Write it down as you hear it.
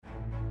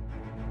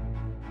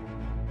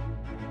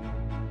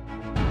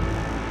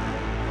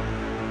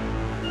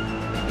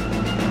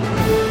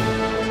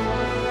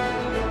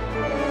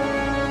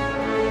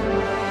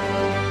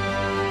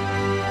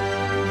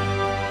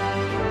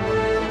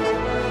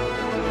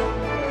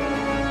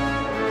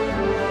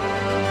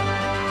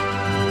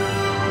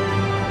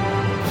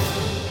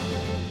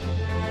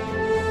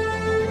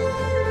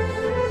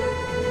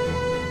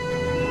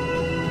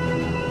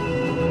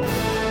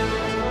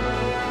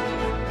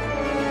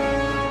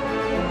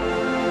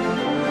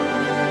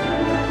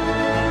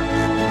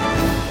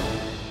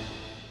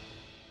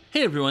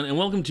Hey everyone, and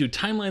welcome to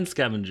Timeline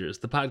Scavengers,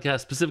 the podcast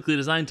specifically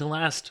designed to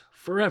last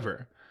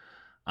forever.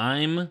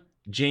 I'm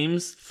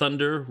James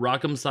Thunder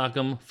Rock'em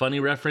Sock'em Funny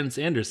Reference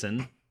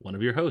Anderson, one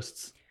of your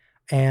hosts.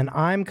 And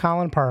I'm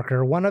Colin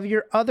Parker, one of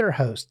your other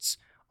hosts.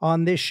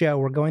 On this show,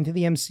 we're going through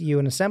the MCU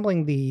and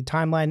assembling the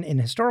timeline in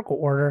historical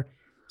order,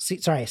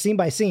 scene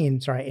by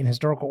scene, in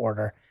historical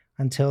order,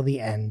 until the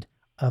end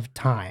of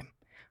time.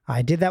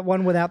 I did that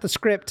one without the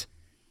script.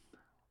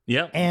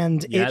 Yep.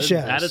 And it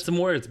shows. Added some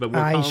words, but we're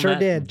calling that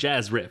did.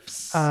 Jazz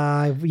riffs.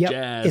 Yep.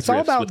 Jazz it's all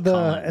riffs about with the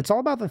Colin. it's all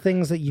about the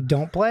things that you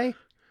don't play,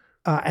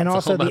 and It's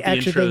also all about the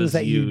extra intros things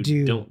that you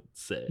do. Don't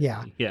say.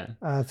 Yeah. Yeah.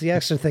 It's the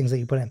extra things that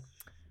you put in.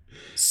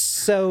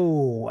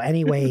 So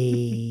anyway,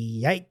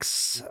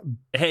 yikes.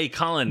 Hey,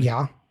 Colin.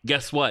 Yeah.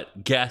 Guess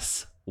what?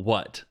 Guessed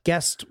what?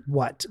 Guessed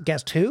what?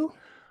 Guessed who?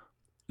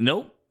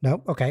 Nope.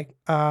 Nope. Okay.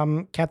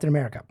 Captain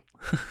America.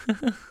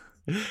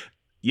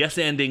 Yes,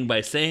 ending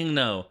by saying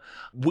no.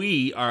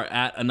 We are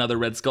at another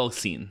Red Skull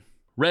scene.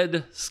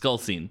 Red Skull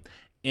scene.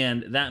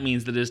 And that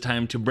means that it is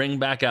time to bring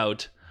back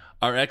out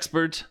our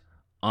expert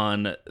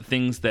on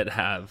things that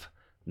have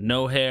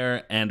no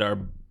hair and are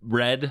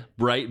red,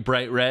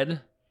 bright red.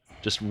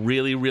 Just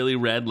really, really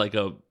red, like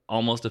a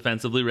almost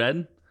offensively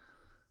red.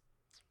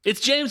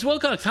 It's James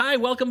Wilcox. Hi,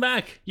 welcome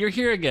back. You're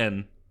here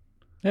again.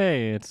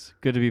 Hey, it's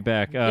good to be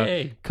back.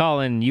 Yay.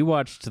 Colin, you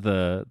watched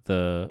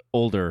the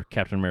older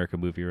Captain America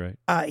movie, right?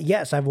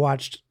 Yes, I've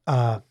watched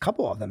a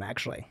couple of them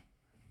actually.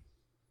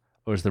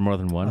 Or is there more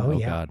than one? Oh,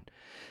 yeah.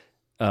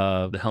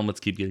 God. The helmets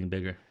keep getting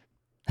bigger.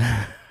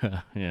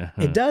 Yeah.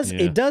 It does.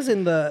 Yeah. It does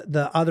in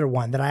the other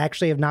one that I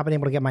actually have not been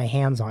able to get my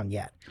hands on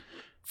yet.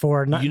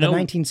 For the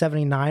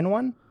 1979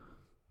 one,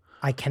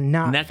 I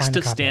cannot. Next find to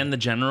a copy Stan of the it.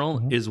 General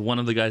Mhm. is one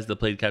of the guys that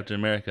played Captain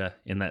America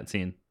in that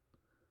scene.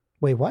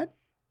 Wait, what?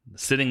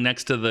 Sitting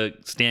next to the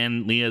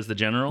Stan Lee as the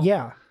General.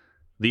 Yeah,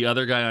 The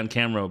other guy on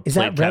camera Is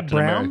played that Reb Captain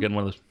Brown? America in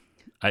one of those.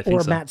 I think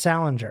or so. Matt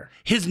Salinger.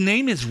 His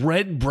name is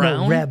Red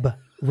Brown. No,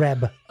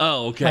 Reb.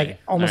 Oh, okay. Like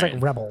almost All right.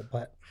 like Rebel,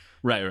 but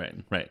Right.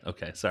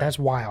 Okay, sorry. that's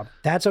wild.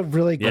 That's a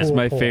really cool. Yes,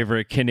 my pull.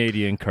 favorite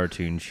Canadian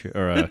cartoon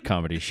or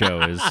comedy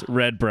show is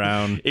Red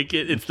Brown.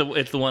 It's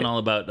the one all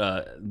about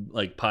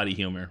like potty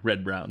humor.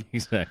 Red Brown.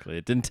 Exactly.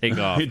 It didn't take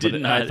off. It did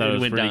but not. I thought it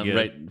was went pretty down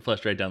good.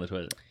 flushed right down the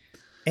toilet.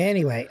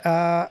 Anyway,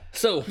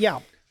 So yeah.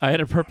 I had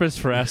a purpose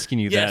for asking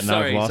you Yeah, that, and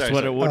sorry, I've lost sorry,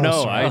 what sorry. it was. Oh,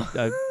 No,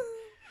 sorry.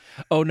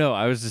 Oh no,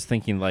 I was just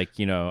thinking like,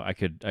 I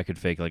could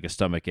fake like a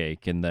stomach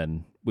ache, and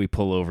then we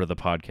pull over the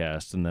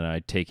podcast, and then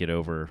I take it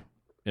over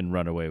and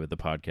run away with the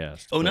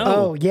podcast. Oh, no.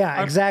 Oh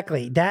yeah,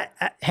 exactly.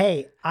 That.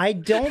 Hey, I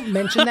don't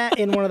mention that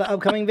in one of the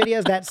upcoming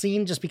videos. That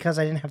scene, just because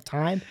I didn't have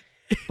time.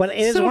 But it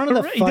is So one of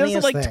the he funniest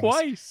does it like things.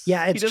 twice.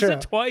 Yeah, it's he does true.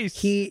 it twice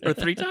or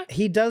three times.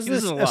 He does He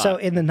this. does it a lot. So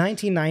in the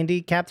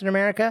 1990 Captain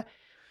America,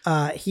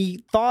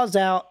 he thaws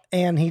out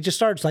and he just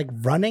starts like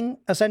running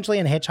essentially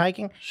and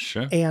hitchhiking.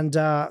 Sure. And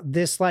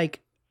this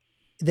like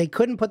they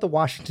couldn't put the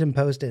Washington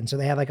Post in, so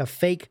they had like a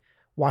fake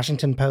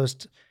Washington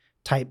Post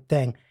type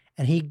thing.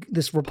 And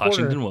this reporter,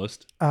 Washington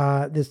Post.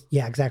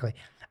 exactly.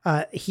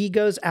 He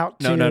goes out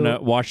to No.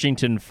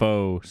 Washington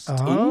Post.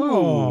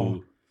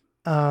 Oh.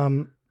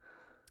 Ooh.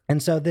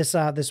 And so this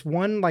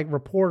one like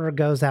reporter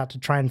goes out to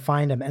try and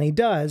find him, and he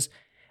does.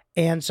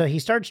 And so he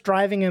starts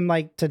driving him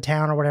like to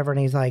town or whatever, and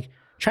he's like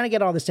trying to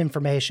get all this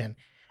information.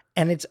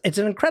 And it's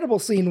an incredible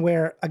scene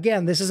where,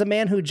 again, this is a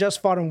man who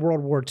just fought in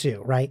World War II,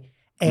 right?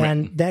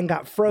 And then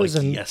got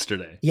frozen. Like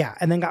yesterday. Yeah,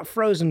 and then got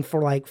frozen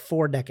for like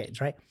 4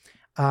 decades, right?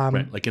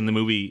 Right. Like in the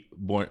movie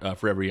Born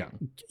Forever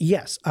Young.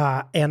 Yes,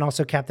 and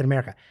also Captain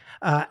America.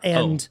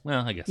 And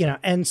well, I guess.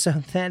 and so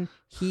then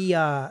he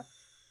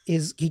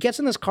gets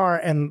in this car,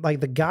 and like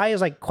the guy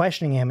is like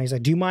questioning him. He's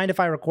like, "Do you mind if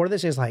I record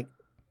this?" He's like,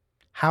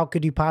 "How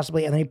could you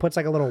possibly?" And then he puts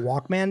like a little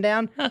Walkman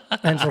down and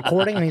it's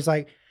recording, and he's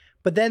like,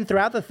 but then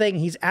throughout the thing,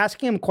 he's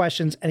asking him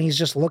questions, and he's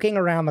just looking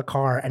around the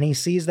car, and he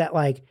sees that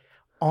like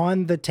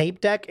on the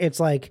tape deck, it's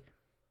like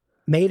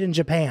made in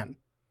Japan.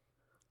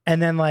 And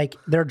then like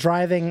they're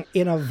driving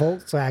in a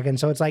Volkswagen,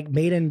 so it's like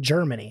made in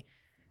Germany.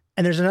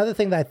 And there's another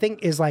thing that I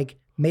think is like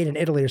made in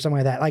Italy or something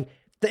like that. Like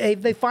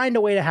they find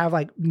a way to have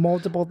like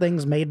multiple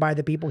things made by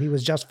the people he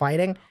was just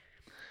fighting.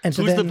 And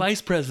so Who's then the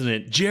vice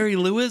president? Jerry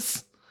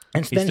Lewis?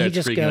 and so then he starts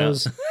just freaking out.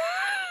 goes,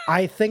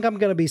 "I think I'm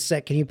gonna be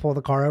sick. Can you pull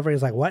the car over?"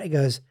 He's like, "What?" He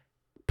goes,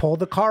 "Pull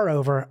the car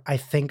over. I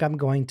think I'm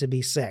going to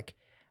be sick."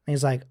 And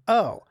he's like,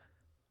 "Oh,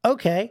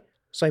 okay."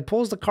 So he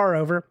pulls the car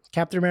over.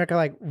 Captain America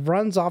like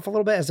runs off a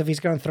little bit as if he's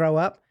going to throw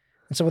up.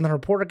 And so when the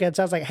reporter gets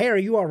out, it's like, "Hey, are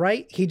you all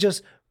right?" He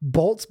just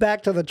bolts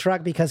back to the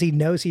truck because he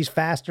knows he's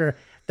faster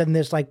than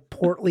this like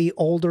portly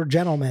older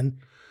gentleman,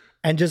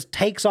 and just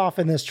takes off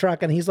in this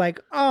truck. And he's like,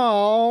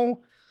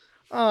 "Oh,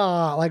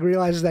 like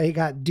realizes that he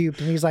got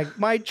duped." And he's like,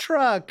 "My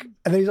truck."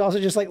 And then he's also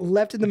just like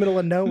left in the middle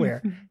of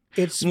nowhere.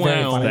 It's very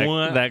Wow. funny.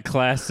 What? That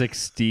classic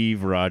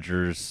Steve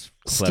Rogers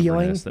Stealing?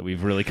 cleverness that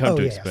we've really come Oh,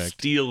 to yeah. expect.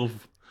 Steel.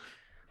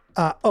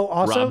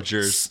 Also,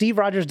 Rogers. Steve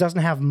Rogers doesn't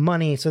have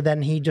money, so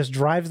then he just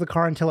drives the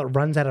car until it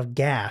runs out of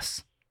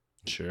gas,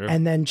 Sure.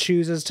 and then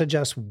chooses to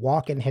just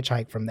walk and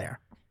hitchhike from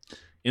there.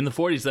 In the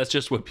 40s, that's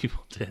just what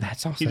people did.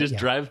 That's also- you just yeah.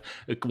 drive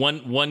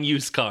one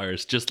used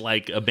cars, just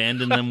like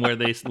abandon them where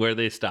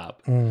they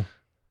stop, Mm.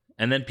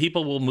 and then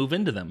people will move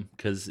into them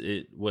because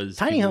it was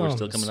Tiny people were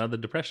still homes. coming out of the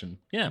Depression.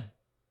 Yeah,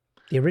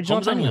 The original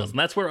homes on tiny wheels, home. and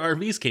that's where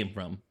RVs came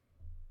from.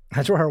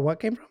 That's where her what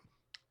came from?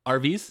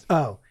 RVs.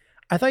 Oh,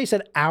 I thought you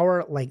said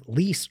our like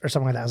lease or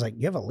something like that. I was like,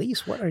 you have a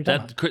lease? What are you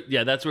talking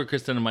about? That's where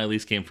Kristen and my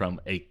lease came from.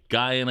 A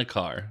guy in a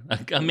car,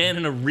 a man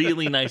in a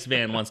really nice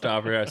van wants to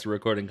offer us a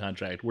recording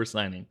contract. We're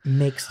signing.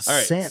 Makes All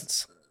right.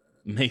 sense.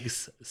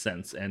 Makes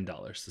sense and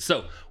dollars.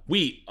 So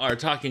we are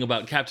talking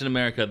about Captain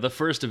America, the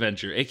First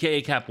Avenger,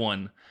 aka Cap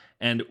 1.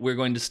 And we're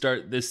going to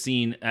start this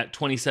scene at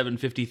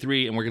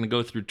 27:53, and we're going to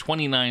go through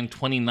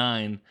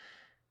 29:29.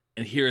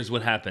 And here's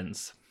what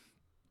happens.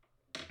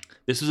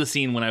 This was a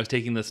scene when I was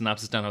taking the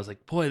synopsis down. I was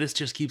like, boy, this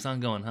just keeps on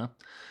going, huh?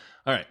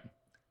 All right.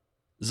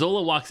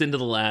 Zola walks into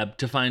the lab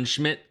to find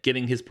Schmidt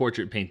getting his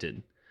portrait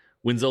painted.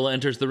 When Zola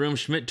enters the room,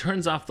 Schmidt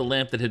turns off the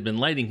lamp that had been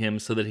lighting him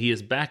so that he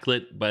is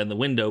backlit by the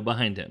window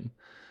behind him.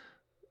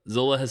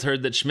 Zola has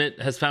heard that Schmidt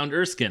has found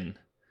Erskine.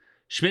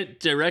 Schmidt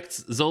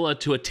directs Zola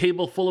to a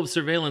table full of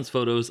surveillance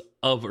photos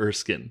of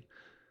Erskine.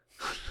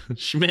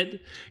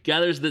 Schmidt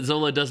gathers that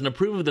Zola doesn't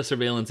approve of the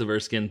surveillance of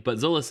Erskine, but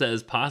Zola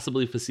says,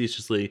 possibly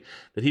facetiously,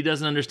 that he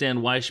doesn't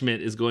understand why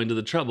Schmidt is going to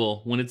the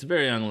trouble when it's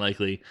very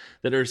unlikely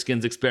that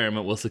Erskine's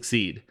experiment will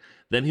succeed.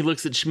 Then he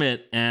looks at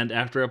Schmidt and,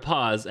 after a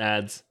pause,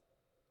 adds,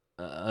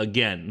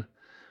 again,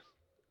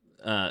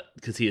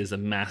 because he is a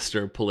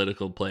master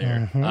political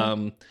player.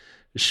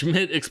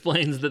 Schmidt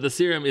explains that the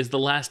serum is the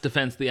last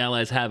defense the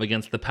Allies have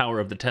against the power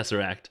of the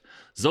Tesseract.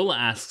 Zola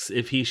asks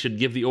if he should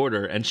give the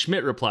order, and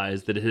Schmidt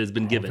replies that it has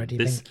been given. Already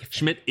been given.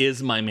 Schmidt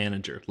is my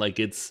manager. Like,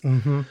 it's...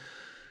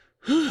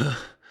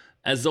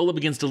 As Zola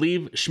begins to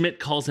leave, Schmidt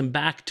calls him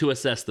back to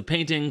assess the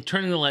painting.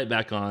 Turning the light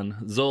back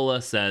on,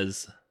 Zola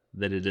says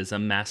that it is a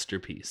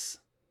masterpiece.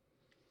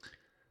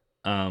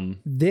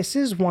 This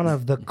is one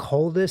of the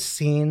coldest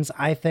scenes,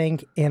 I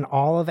think, in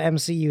all of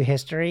MCU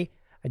history.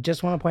 I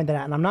just want to point that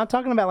out. And I'm not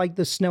talking about like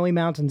the snowy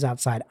mountains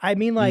outside. I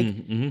mean, like,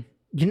 you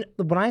know,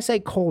 when I say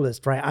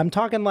coldest, right, I'm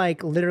talking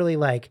like literally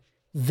like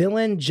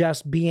villain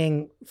just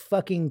being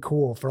fucking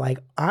cool for like,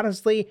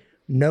 honestly,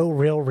 no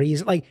real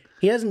reason. Like,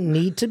 he doesn't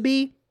need to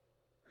be.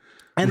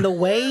 And the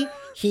way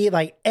he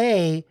like,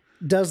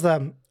 does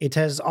it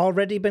has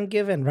already been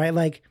given, right?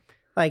 Like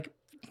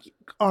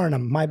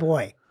Arnhem, my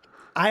boy.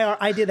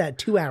 I did that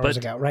 2 hours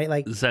ago, right?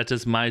 Like, that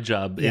is my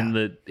job in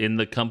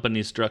the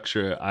company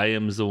structure. I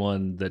am the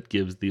one that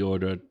gives the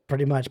order.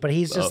 pretty much. But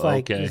he's just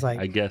like, okay, he's like,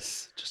 I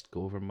guess just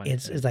go over my.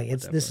 it's head, like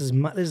whatever. this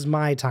is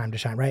my time to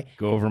shine, right?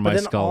 Go over But my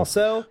then skull.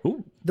 also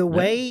Ooh, the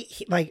way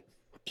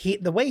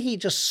the way he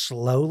just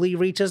slowly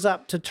reaches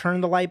up to turn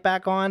the light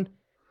back on,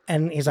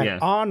 and he's like Yeah.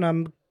 on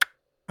him,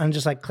 and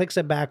just like clicks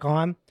it back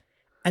on,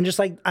 and just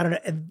like I don't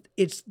know,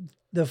 it's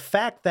the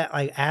fact that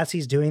like as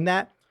he's doing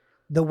that,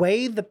 the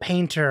way the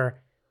painter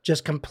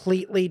just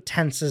completely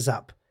tenses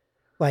up,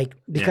 like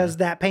because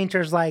that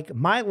painter's like,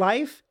 my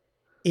life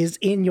is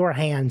in your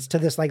hands to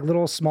this like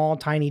little small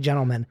tiny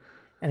gentleman,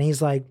 and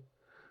he's like,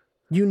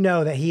 you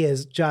know that he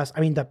is just, I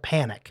mean, the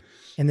panic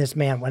in this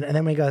man and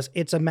then when he goes,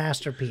 it's a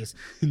masterpiece.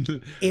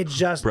 It's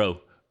just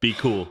Bro, be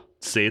cool.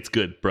 Say it's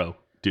good, bro,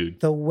 dude.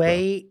 the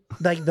way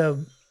like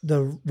the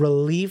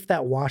relief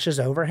that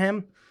washes over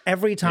him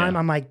every time. Yeah.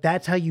 I'm like,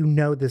 that's how you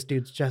know this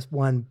dude's just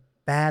one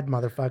bad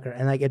motherfucker,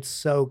 and like it's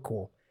so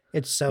cool.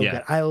 It's so Yeah.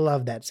 good. I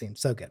love that scene.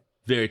 So good.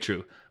 Very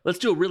true. Let's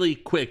do a really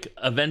quick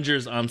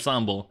Avengers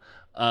ensemble.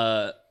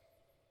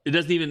 It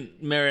doesn't even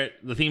merit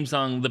the theme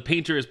song. The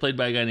painter is played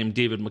by a guy named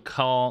David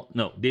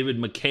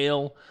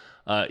McHale.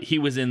 He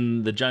was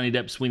in the Johnny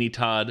Depp Sweeney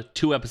Todd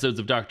 2 episodes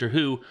of Doctor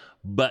Who,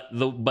 but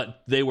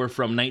they were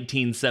from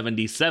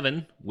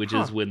 1977, which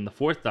is when the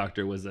 4th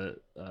Doctor was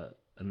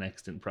an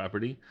extant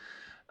property.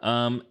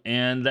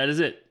 And that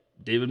is it.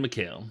 David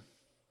McHale.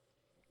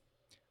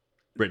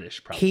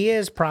 British, probably. He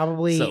is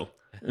probably So,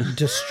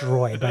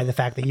 destroyed by the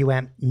fact that you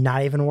went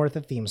not even worth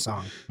a theme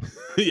song.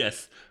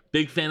 yes.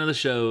 Big fan of the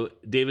show.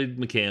 David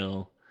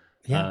McHale.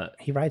 Yeah,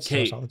 he writes to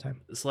us Kate, all the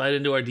time. Slide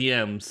into our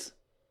DMs.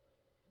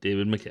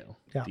 David McHale.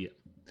 Yeah. DM.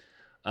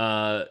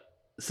 I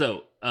have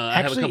a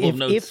Actually, couple of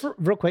notes. if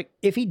real quick,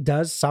 if he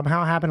does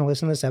somehow happen to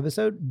listen to this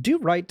episode, do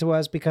write to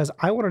us because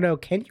I want to know: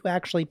 can you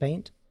actually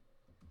paint?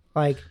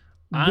 Like,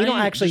 we don't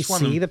I actually just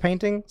wanna- see the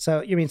painting,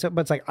 so you mean so?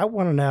 But it's like I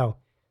want to know: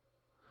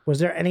 was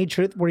there any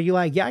truth? Were you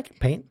like, yeah, I can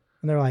paint?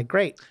 And they're like,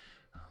 great.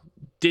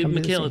 David come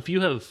to the McHale, scene. if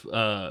you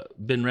have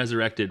been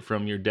resurrected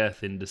from your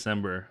death in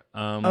December,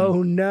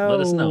 Oh no! let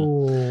us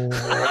know.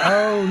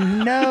 Oh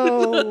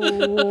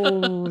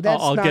no!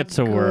 That's I'll not get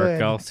to work.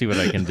 good. I'll see what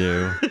I can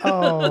do.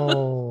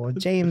 Oh,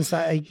 James,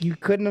 you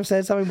couldn't have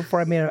said something before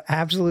I made an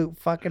absolute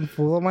fucking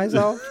fool of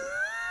myself.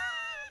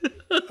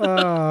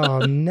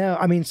 Oh no!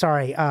 I mean,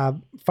 sorry.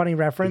 Funny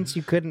reference.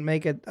 You couldn't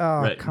make it.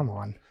 Oh, Right. come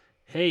on.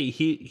 Hey,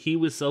 he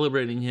was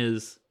celebrating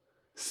his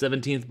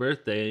 17th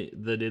birthday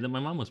the day that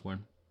my mom was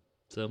born.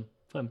 So,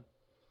 fun.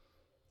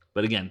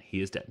 But again,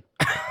 he is dead.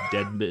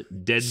 Dead Vid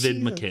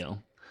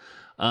McHale.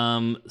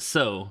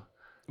 So,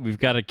 We've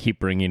got to keep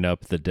bringing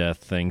up the death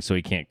thing so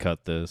he can't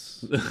cut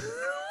this.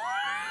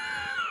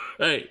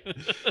 Right.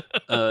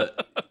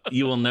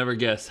 You will never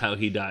guess how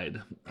he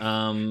died.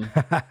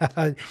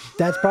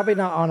 That's probably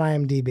not on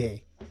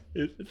IMDb.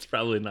 It's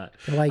probably not.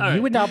 Like, All you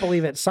right. would not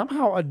believe it.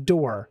 Somehow a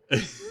door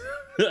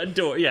A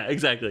door. Yeah,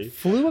 exactly.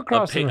 flew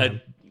across the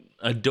room.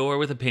 A door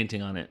with a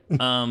painting on it.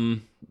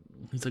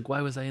 He's like,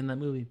 why was I in that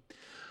movie?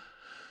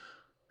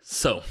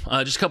 So,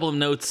 just a couple of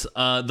notes.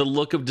 The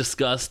look of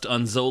disgust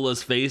on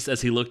Zola's face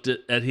as he looks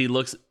at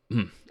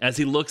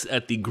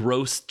the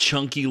gross,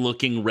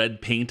 chunky-looking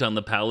red paint on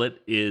the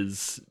palette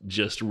is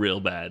just real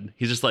bad.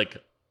 He's just like,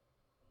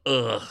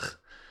 ugh.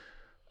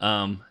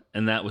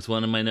 And that was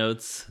one of my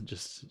notes,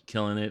 just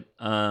killing it.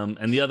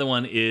 And the other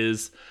one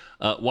is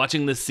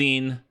watching this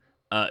scene.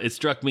 It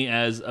struck me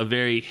as a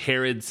very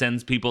Herod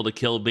sends people to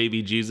kill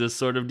baby Jesus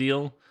sort of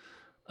deal.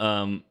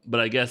 But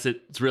I guess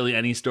it's really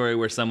any story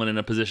where someone in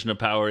a position of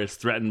power is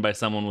threatened by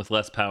someone with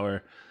less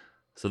power.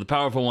 So the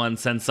powerful one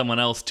sends someone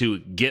else to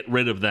get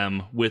rid of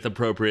them with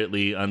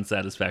appropriately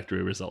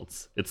unsatisfactory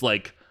results. It's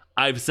like,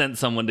 I've sent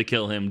someone to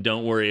kill him.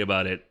 Don't worry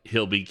about it.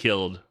 He'll be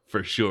killed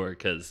for sure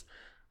because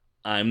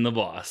I'm the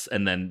boss.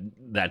 And then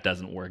that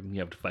doesn't work. You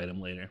have to fight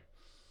him later.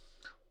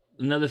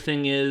 Another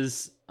thing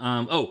is,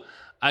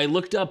 I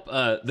looked up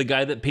the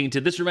guy that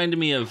painted. This reminded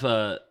me of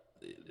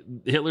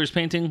Hitler's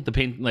painting. The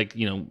paint, like,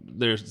 you know,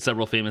 there's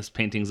several famous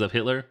paintings of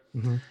Hitler.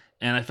 Mm-hmm.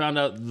 And I found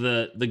out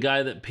the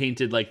guy that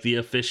painted like the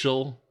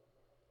official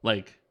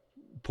like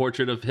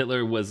portrait of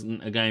Hitler was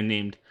a guy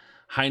named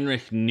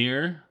Heinrich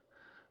Nier,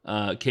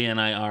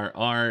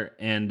 Knirr,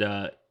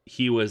 and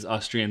he was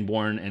Austrian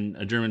born and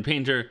a German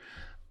painter.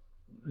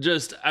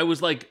 Just, I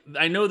was like,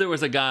 I know there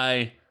was a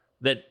guy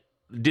that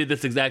did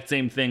this exact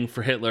same thing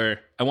for Hitler.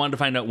 I wanted to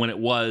find out when it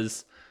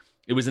was.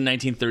 It was in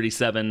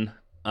 1937.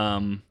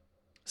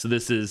 So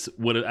this is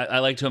what I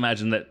like to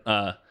imagine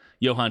that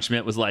Johann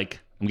Schmidt was like,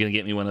 I'm going to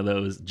get me one of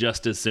those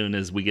just as soon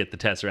as we get the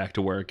Tesseract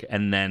to work.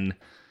 And then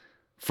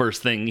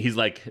first thing, he's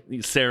like,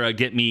 Sarah,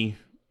 get me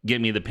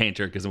the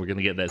painter because we're going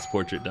to get this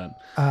portrait done.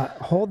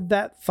 Hold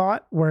that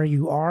thought where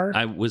you are.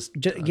 I was...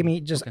 give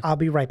me just... Okay. I'll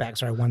be right back.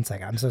 Sorry, 1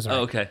 second. I'm so sorry.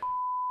 Oh, okay.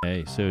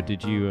 Hey, so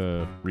did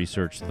you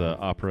research the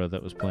opera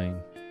that was playing?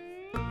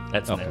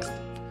 That's next.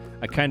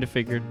 I kind of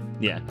figured.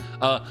 Yeah.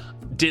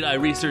 Did I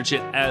research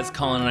it as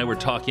Colin and I were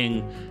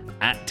talking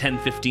at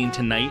 10:15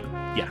 tonight?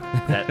 Yeah,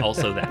 that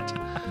also that.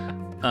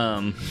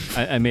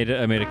 I made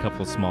a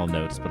couple of small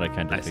notes, but I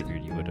kind of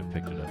figured you would have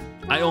picked it up.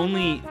 I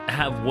only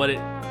have what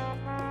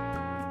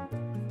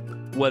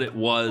it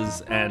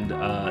was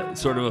and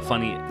sort of a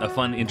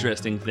fun,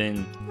 interesting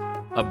thing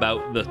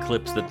about the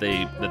clips that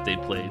they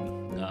played.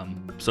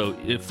 So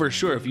for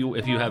sure, if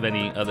you have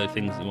any other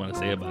things you want to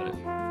say about it.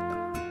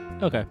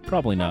 Okay,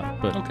 probably not.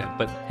 But okay,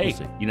 but hey,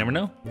 we'll you never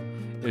know.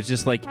 It was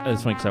just like,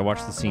 it's funny because I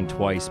watched the scene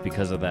twice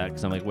because of that.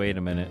 Because I'm like, wait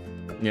a minute.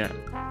 Yeah.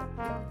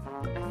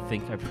 I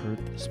think I've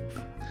heard this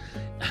before.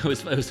 It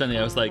was funny.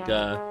 I was like,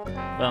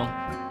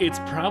 well, it's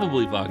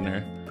probably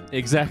Wagner.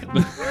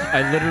 Exactly.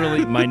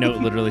 My note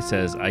literally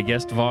says, I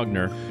guessed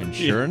Wagner, and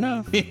sure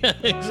enough. Yeah,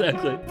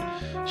 exactly.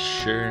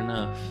 Sure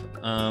enough.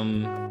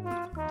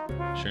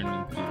 Sure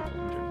means beautiful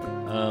in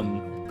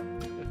German.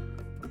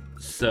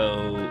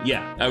 So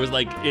yeah, I was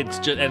like, it's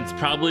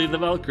probably the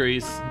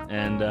Valkyries,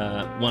 and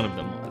one of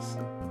them was.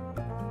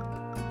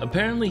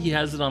 Apparently, he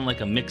has it on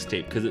like a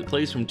mixtape because it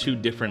plays from 2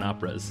 different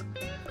operas.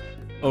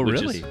 Oh,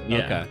 really?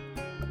 Yeah. Okay.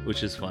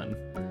 Which is fun.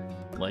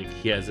 Like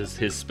he has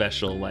his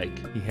special like.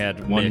 He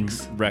had one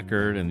mix.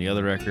 record and the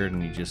other record,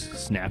 and he just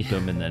snapped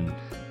them and then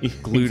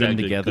glued them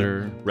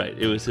together. Right.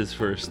 It was his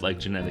first like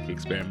genetic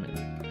experiment.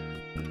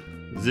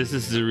 This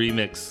is the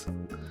remix.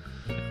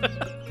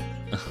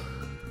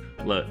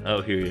 Look,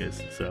 oh, here he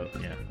is. So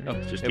yeah,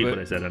 just keep what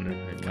I said under.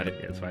 Cut it.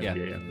 Yeah, it's fine. Yeah,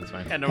 that's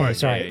fine. Yeah, no worries.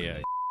 Sorry. Yeah.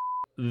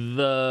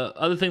 The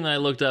other thing that I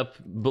looked up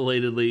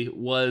belatedly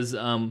was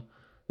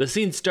the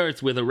scene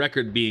starts with a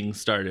record being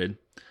started.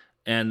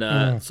 And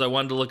so I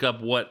wanted to look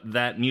up what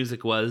that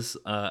music was.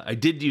 I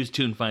did use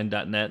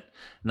tunefind.net,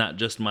 not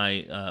just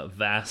my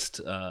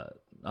vast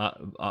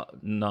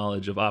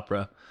knowledge of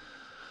opera.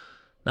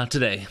 Not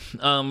today.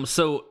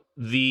 So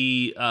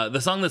the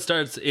song that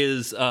starts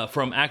is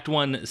from Act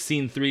 1,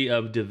 Scene 3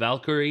 of Die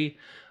Valkyrie.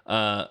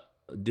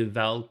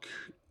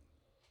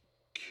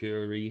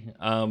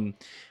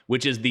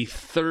 Which is the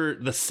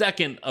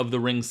second of the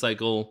Ring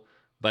Cycle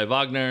by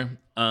Wagner.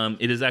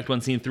 It is Act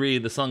 1, Scene 3.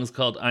 The song is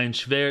called Ein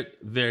Schwert,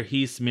 wer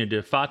hieß mir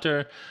der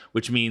Vater,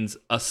 which means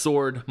a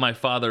sword my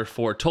father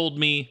foretold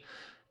me.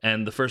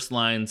 And the first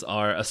lines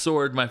are, a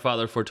sword my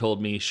father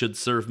foretold me should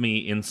serve me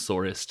in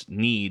sorest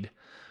need.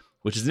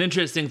 Which is an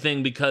interesting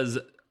thing because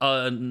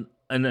in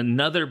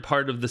another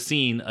part of the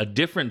scene, a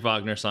different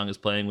Wagner song is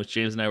playing, which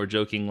James and I were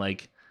joking,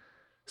 like,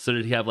 so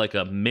did he have like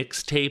a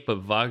mixtape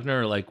of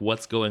Wagner? Or like,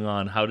 what's going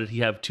on? How did he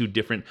have two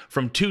different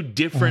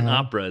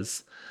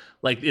operas?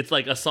 Like, it's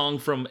like a song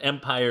from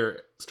Empire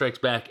Strikes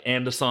Back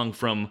and a song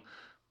from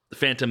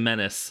Phantom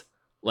Menace,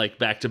 like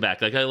back to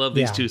back. Like, I love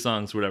these two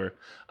songs, whatever.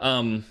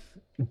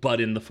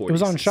 But in the 40s. It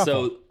was on shuffle.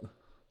 So,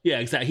 Yeah,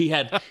 exactly.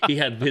 He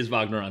had his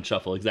Wagner on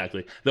shuffle.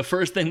 Exactly. The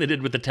first thing they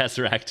did with the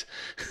Tesseract,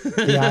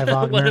 The eye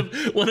Wagner.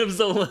 one of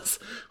Zola's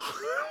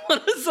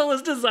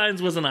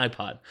designs was an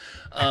iPod.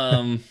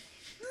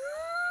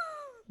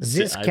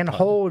 This can iPod.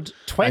 hold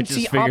 20 I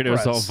just figured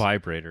operas. it was all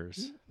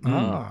vibrators.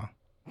 Oh.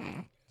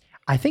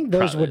 I think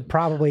those would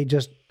probably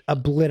just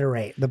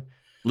obliterate the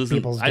Listen,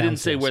 people's I didn't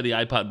say downstairs. where the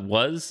iPod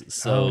was, Oh,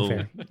 so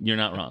fair. you're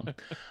not wrong.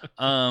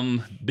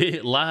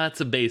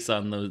 Lots of bass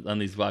on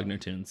these Wagner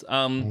tunes.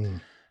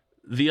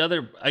 The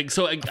other, I don't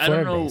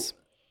Flared know. bass.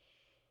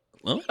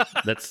 Well,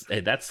 that's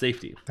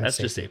safety. That's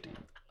just safety.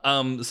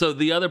 safety. So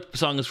the other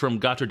song is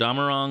from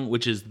Götterdämmerung,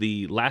 which is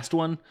the last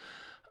one.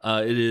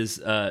 It is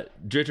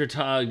Dritter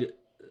Tag.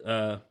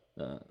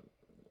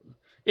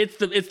 It's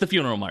the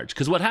funeral march,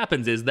 because what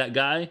happens is that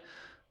guy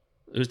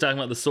who's talking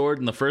about the sword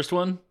in the first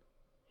one,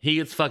 he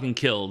gets fucking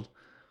killed,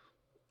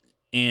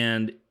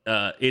 and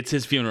it's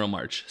his funeral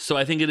march. So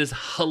I think it is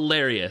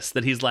hilarious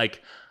that he's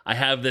like, I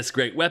have this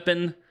great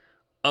weapon.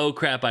 Oh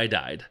crap, I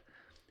died.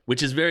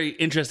 Which is very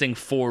interesting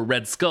for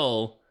Red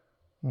Skull,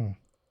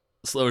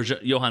 slower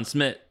Johann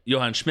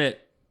Schmidt,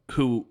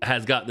 who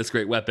has got this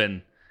great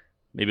weapon.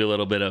 Maybe a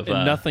little bit of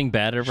And nothing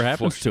bad ever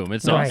happens to him.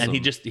 It's Right. awesome. and he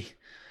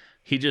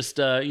just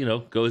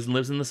goes and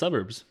lives in the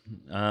suburbs.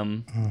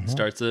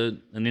 Starts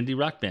an indie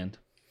rock band.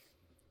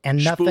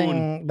 And nothing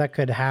Spoon. that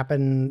could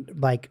happen,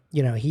 like,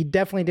 he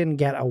definitely didn't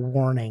get a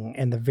warning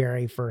in the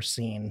very first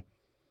scene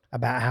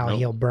about how Nope.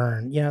 he'll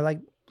burn.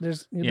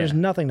 There's Yeah.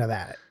 nothing to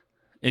that.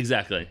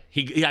 Exactly.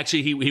 He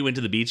actually went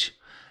to the beach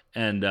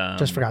and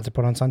Just forgot to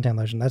put on suntan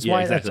lotion. That's yeah,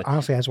 why. exactly.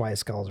 That's why his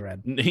skull's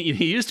red.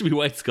 He used to be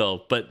White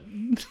Skull, but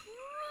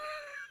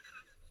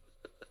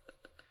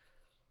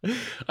all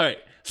right.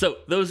 So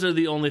those are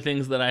the only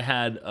things that I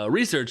had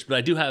researched, but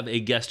I do have a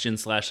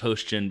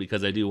guestion/hosttion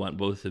because I do want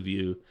both of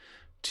you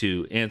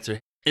to answer.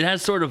 It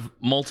has sort of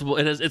multiple.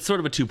 It's sort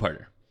of a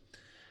two-parter.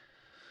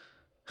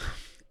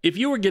 If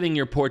you were getting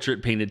your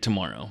portrait painted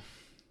tomorrow,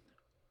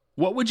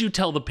 what would you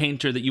tell the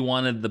painter that you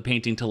wanted the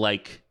painting to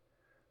like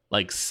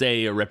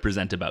say or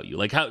represent about you?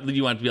 Like, how do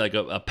you want it to be like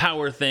a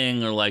power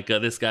thing, or like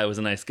this guy was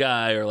a nice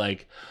guy, or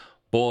like,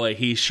 boy,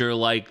 he sure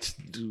liked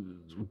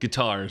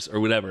guitars or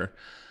whatever.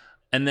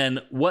 And then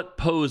what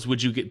pose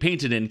would you get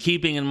painted in,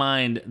 keeping in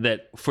mind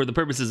that for the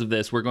purposes of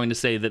this, we're going to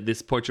say that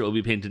this portrait will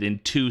be painted in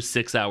 2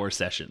 6-hour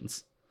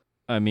sessions.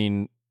 I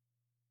mean,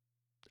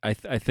 I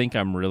think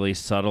I'm really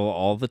subtle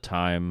all the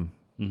time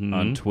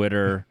on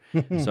Twitter.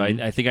 So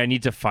I think I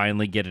need to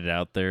finally get it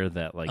out there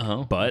that like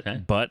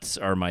butts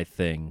are my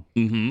thing.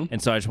 Mm-hmm.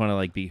 And so I just want to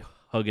like be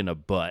hugging a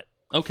butt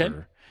Okay.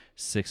 for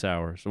 6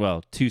 hours.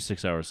 Well, 2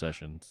 6-hour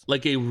sessions.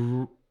 Like a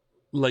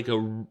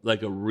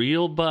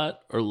real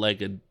butt, or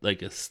like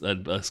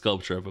a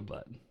sculpture of a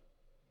butt.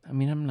 I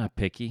mean, I'm not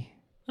picky.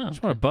 Oh, I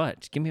just want a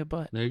butt. Just give me a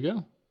butt. there you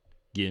go.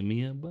 Give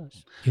me a butt.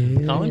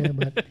 Yeah, Colin?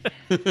 but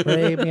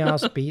break me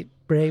off a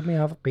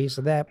piece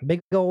of that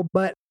big old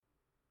butt.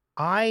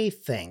 I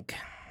think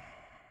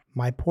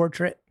my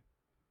portrait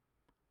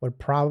would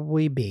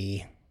probably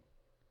be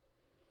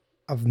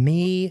of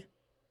me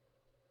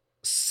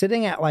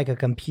sitting at like a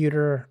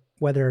computer,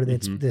 whether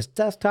it's this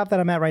desktop that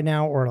I'm at right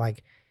now, or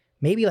like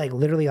maybe like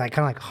literally like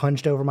kind of like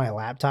hunched over my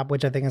laptop,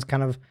 which I think is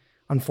kind of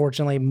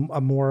unfortunately a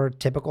more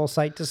typical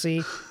sight to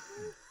see.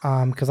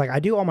 Cause like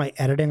I do all my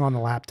editing on the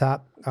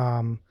laptop.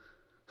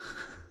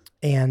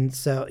 And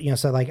so,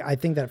 so like, I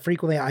think that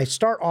frequently I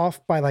start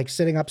off by like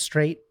sitting up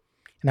straight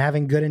and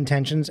having good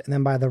intentions. And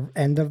then by the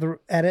end of the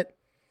edit,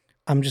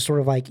 I'm just sort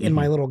of like in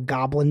my little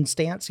goblin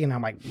stance,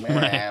 I'm like,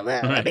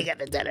 let me get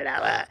this edit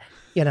out.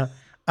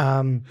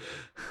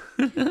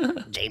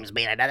 James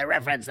made another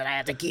reference that I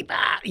have to keep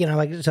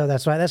like, so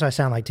that's why I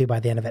sound like too by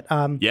the end of it.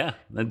 Yeah.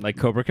 Like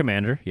Cobra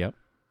Commander. Yep.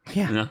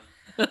 Yeah.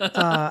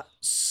 Yeah.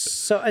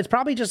 So it's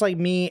probably just like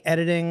me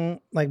editing,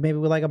 like maybe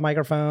with like a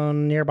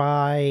microphone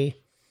nearby.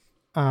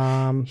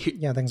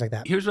 Things like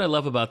that. Here's what I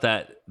love about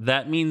that.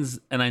 That means,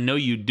 and I know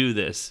you do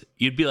this,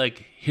 you'd be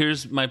like,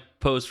 here's my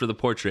pose for the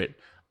portrait.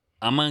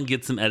 I'm going to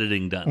get some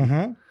editing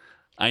done.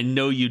 I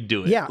know you'd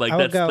do it. Yeah, Like I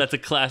would that's a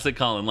classic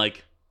Colin.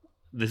 Like,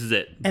 this is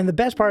it. And the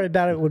best part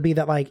about it would be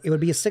that like it would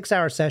be a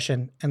 6-hour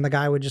session, and the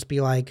guy would just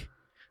be like,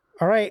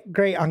 "All right,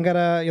 great. I'm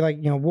gonna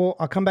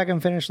I'll come back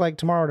and finish like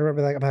tomorrow." Or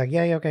whatever. I'll be like,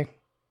 yeah, okay.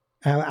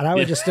 And I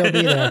would just still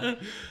be there,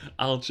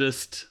 I'll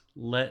just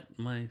let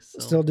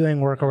myself. still doing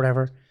work or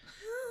whatever.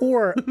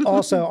 Or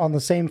also on the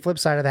same flip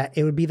side of that,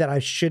 it would be that I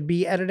should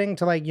be editing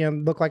to like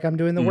look like I'm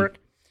doing the work,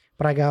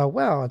 but I go,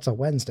 well, it's a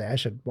Wednesday. I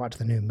should watch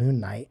the new Moon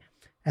Knight.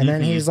 And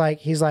then he's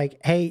like,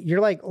 hey, you're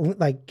like,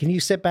 can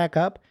you sit back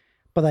up?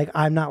 But like,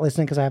 I'm not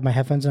listening because I have my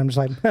headphones, and I'm just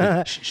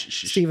like,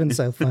 Steven's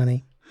so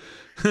funny.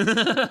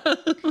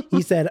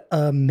 He said,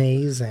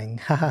 amazing.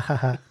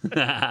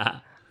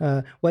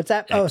 What's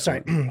that? Oh,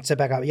 sorry. Sit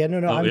back up. Yeah,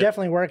 no, I'm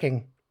definitely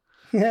working.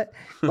 What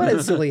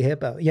a silly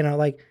hippo.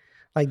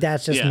 Like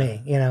that's just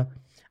me,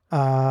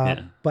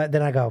 But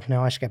then I go,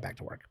 no, I should get back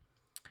to work.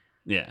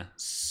 Yeah.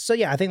 So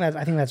yeah, I think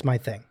that's my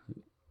thing.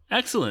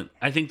 Excellent.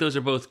 I think those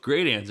are both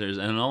great answers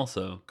and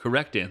also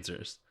correct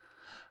answers.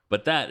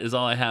 But that is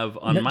all I have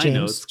on my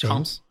notes.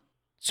 James,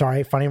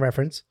 Sorry, funny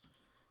reference.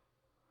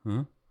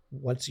 Huh?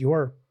 What's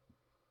your?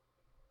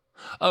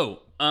 Oh,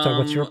 so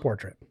what's your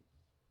portrait?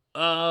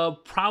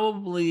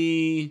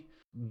 Probably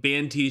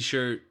band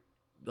T-shirt,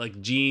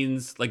 like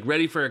jeans, like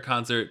ready for a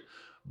concert,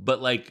 but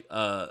like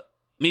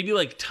maybe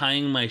like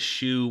tying my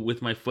shoe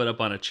with my foot up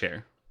on a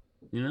chair,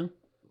 you know,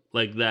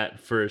 like that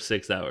for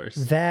 6 hours.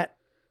 That's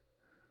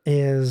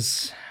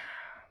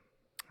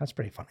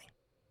pretty funny.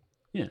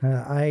 Yeah,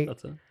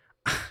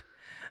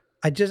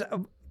 I just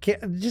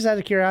out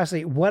of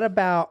curiosity, what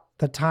about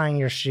the tying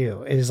your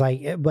shoe is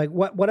like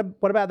what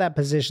about that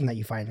position that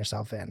you find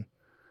yourself in?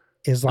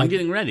 Is like I'm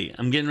getting ready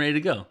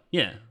to go.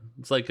 Yeah.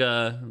 It's like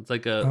a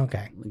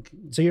okay. Like,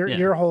 so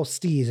your whole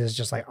steez is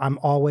just like I'm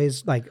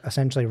always like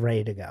essentially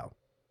ready to go.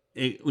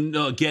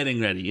 No,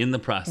 getting ready in the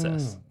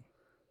process.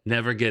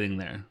 Never getting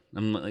there.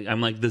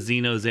 I'm like the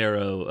Xeno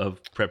Zero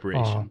of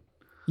preparation. Oh,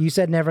 you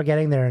said never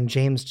getting there, and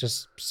James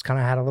just kind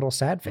of had a little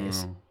sad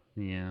face. Oh,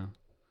 yeah.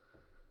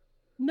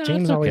 No,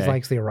 James always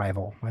likes the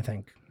arrival, I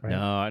think. Right?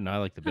 No, I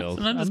like the build.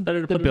 Sometimes it's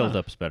better to the put build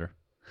up's better.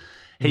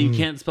 Hey, you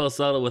can't spell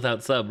subtle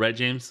without sub, right,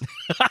 James?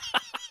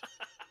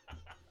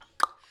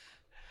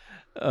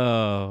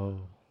 Oh.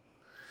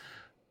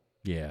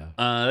 Yeah.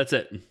 That's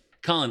it.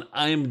 Colin,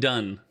 I am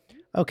done.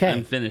 Okay.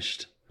 I'm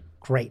finished.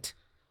 Great.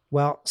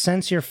 Well,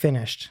 since you're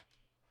finished,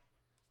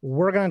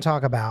 we're going to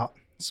talk about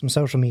some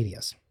social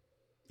medias.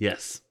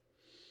 Yes.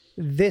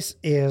 This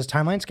is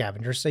Timeline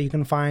Scavengers, so you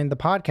can find the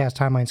podcast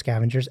Timeline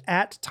Scavengers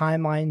at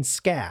Timeline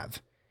Scav.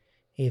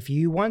 If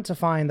you want to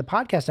find the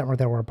podcast network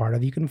that we're a part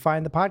of, you can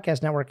find the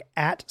podcast network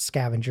at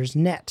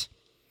ScavengersNet.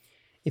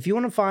 If you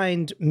want to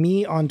find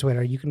me on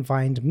Twitter, you can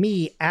find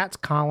me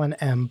at Colin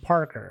M.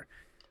 Parker.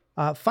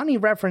 Funny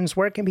reference,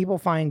 where can people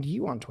find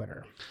you on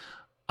Twitter?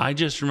 I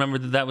just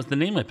remembered that was the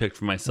name I picked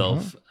for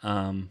myself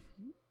at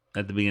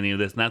the beginning of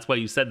this. And that's why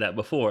you said that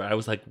before. I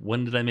was like,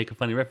 when did I make a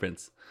funny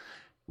reference?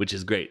 Which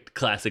is great.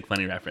 Classic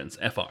funny reference.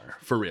 FR,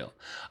 for real.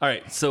 All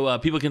right, so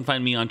people can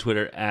find me on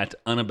Twitter at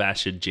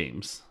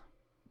unabashedjames.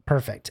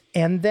 Perfect.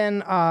 And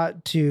then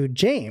to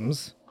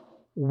James,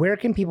 where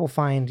can people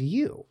find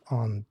you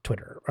on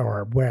Twitter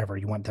or wherever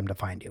you want them to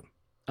find you?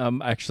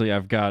 Actually,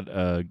 I've got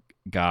a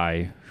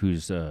guy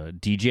who's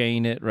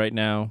DJing it right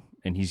now,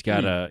 and he's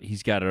got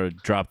to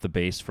drop the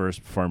bass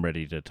first before I'm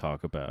ready to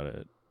talk about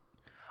it.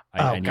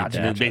 I need gotcha.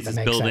 that. The bass is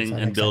building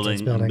and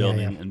building and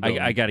building and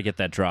building. I got to get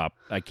that drop.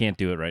 I can't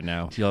do it right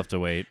now. You'll have to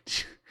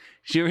wait.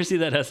 Did you ever see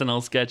that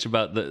SNL sketch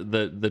about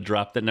the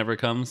drop that never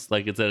comes?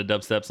 Like it's at a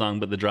dubstep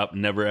song, but the drop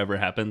never ever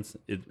happens.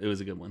 It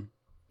was a good one.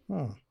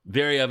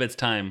 Very of its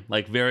time.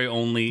 Like very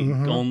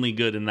only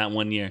good in that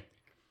 1 year.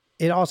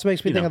 It also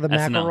makes me think of the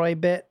SNL. McElroy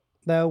bit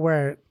though,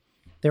 where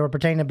they were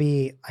pretending to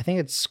be, I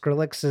think it's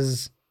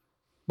Skrillex's,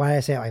 why did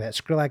I say it like that?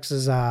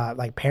 Skrillex's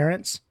like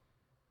parents.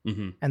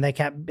 Mm-hmm. And they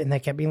kept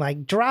being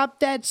like,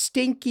 drop that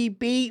stinky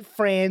beat,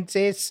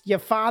 Francis. Your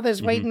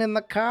father's waiting in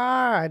the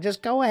car.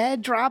 Just go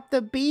ahead, drop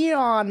the beat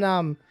on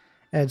them.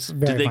 It's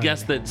very. Did they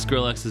guess that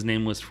Skrillex's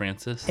name was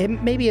Francis?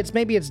 Maybe it's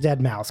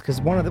Deadmau5, because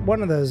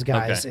one of those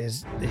guys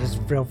is his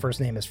real first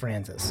name is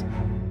Francis.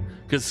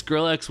 Because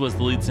Skrillex was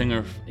the lead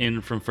singer in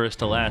From First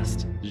to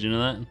Last. Did you know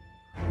that?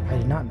 I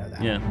did not know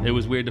that. Yeah, it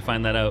was weird to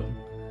find that out.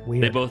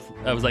 Weird.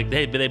 I was like,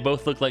 hey, but they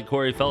both look like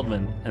Corey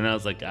Feldman. And I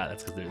was like,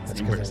 that's because they're the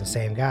same person. They're the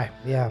same guy.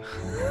 Yeah.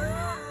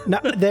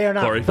 No, they are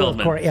not. Corey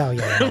Feldman. Oh, yeah.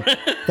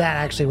 That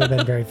actually would have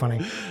been very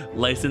funny.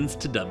 Licensed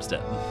to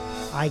dubstep.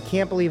 I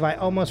can't believe I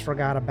almost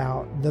forgot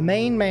about the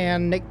main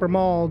man, Nick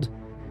Bramald,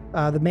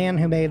 the man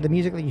who made the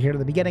music that you hear at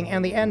the beginning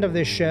and the end of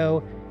this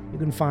show. You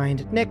can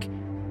find Nick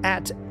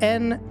at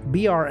NBRAMALD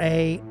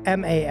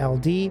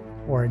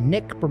or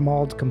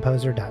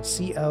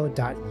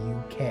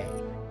nickbramaldcomposer.co.uk.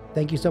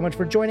 Thank you so much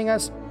for joining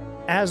us.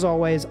 As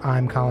always,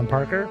 I'm Colin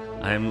Parker.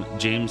 I'm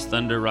James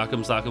Thunder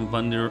Rock'em Sock'em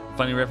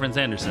Funny Reference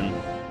Anderson.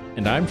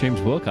 And I'm James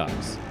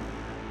Wilcox.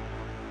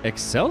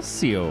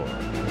 Excelsior.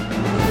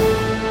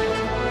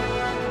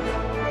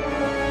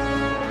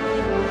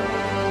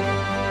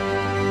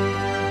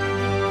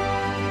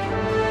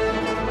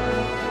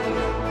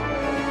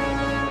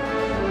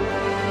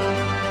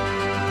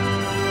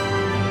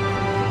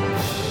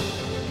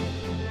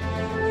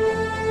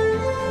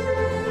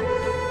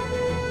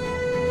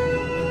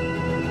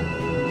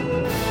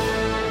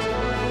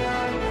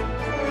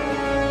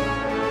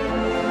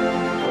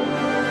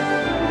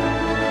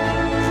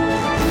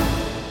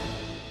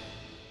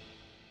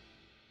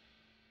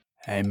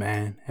 Hey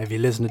man, have you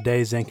listened to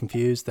Dazed and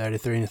Confused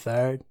 33 and a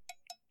third?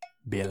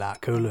 Be a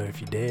lot cooler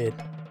if you did.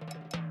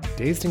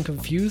 Dazed and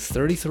Confused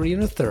 33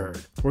 and a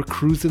third. We're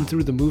cruising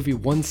through the movie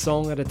one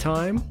song at a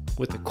time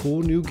with a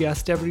cool new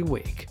guest every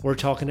week. We're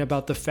talking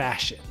about the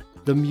fashion,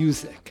 the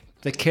music,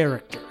 the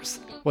characters,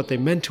 what they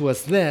meant to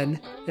us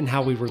then, and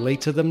how we relate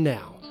to them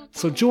now.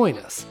 So join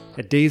us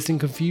at Dazed and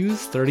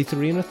Confused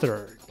 33 and a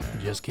third.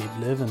 Just keep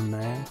living,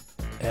 man.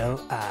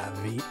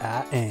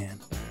 LIVIN.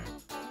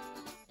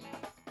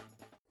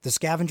 The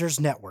Scavengers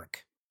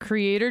Network.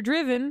 Creator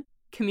driven,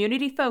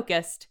 community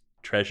focused.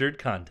 Treasured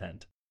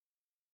content.